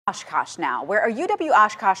Oshkosh now, where a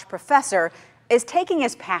UW-Oshkosh professor is taking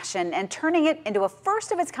his passion and turning it into a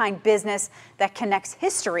first-of-its-kind business that connects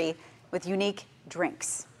history with unique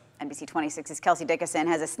drinks. NBC 26's Kelsey Dickinson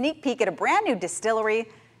has a sneak peek at a brand new distillery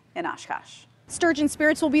in Oshkosh. Sturgeon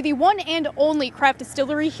Spirits will be the one and only craft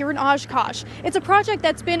distillery here in Oshkosh. It's a project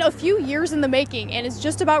that's been a few years in the making and is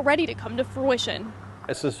just about ready to come to fruition.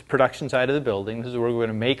 This is the production side of the building. This is where we're going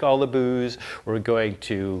to make all the booze. We're going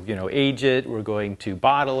to, age it. We're going to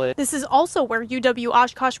bottle it. This is also where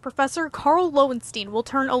UW-Oshkosh professor Carl Lowenstein will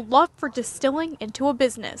turn a love for distilling into a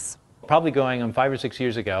business. Probably going on 5 or 6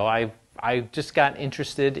 years ago, I just got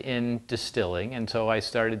interested in distilling, and so I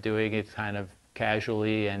started doing it kind of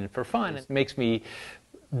casually and for fun. It makes me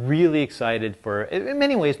really excited for, in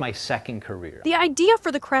many ways, my second career. The idea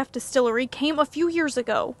for the craft distillery came a few years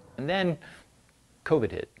ago. And then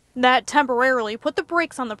COVID hit. That temporarily put the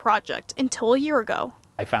brakes on the project until a year ago.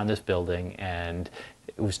 I found this building and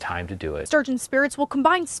it was time to do it. Sturgeon Spirits will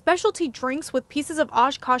combine specialty drinks with pieces of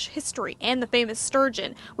Oshkosh history and the famous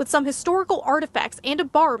sturgeon, with some historical artifacts and a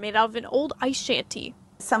bar made out of an old ice shanty.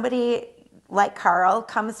 Somebody like Carl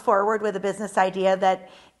comes forward with a business idea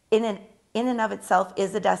that in and of itself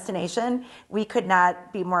is a destination. We could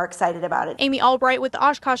not be more excited about it. Amy Albright with the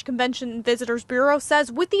Oshkosh Convention and Visitors Bureau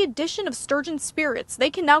says with the addition of Sturgeon Spirits, they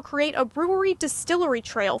can now create a brewery distillery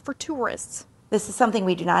trail for tourists. This is something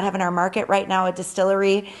we do not have in our market right now, a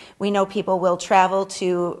distillery. We know people will travel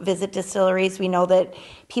to visit distilleries. We know that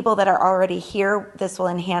people that are already here, this will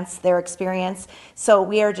enhance their experience. So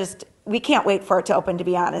we can't wait for it to open, to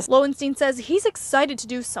be honest. Lowenstein says he's excited to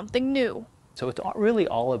do something new. So it's really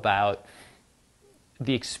all about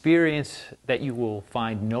the experience that you will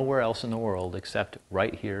find nowhere else in the world except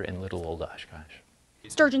right here in little old Oshkosh.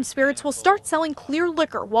 Sturgeon Spirits will start selling clear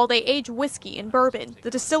liquor while they age whiskey and bourbon.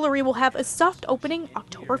 The distillery will have a soft opening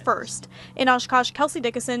October 1st. In Oshkosh, Kelsey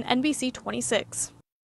Dickinson, NBC 26.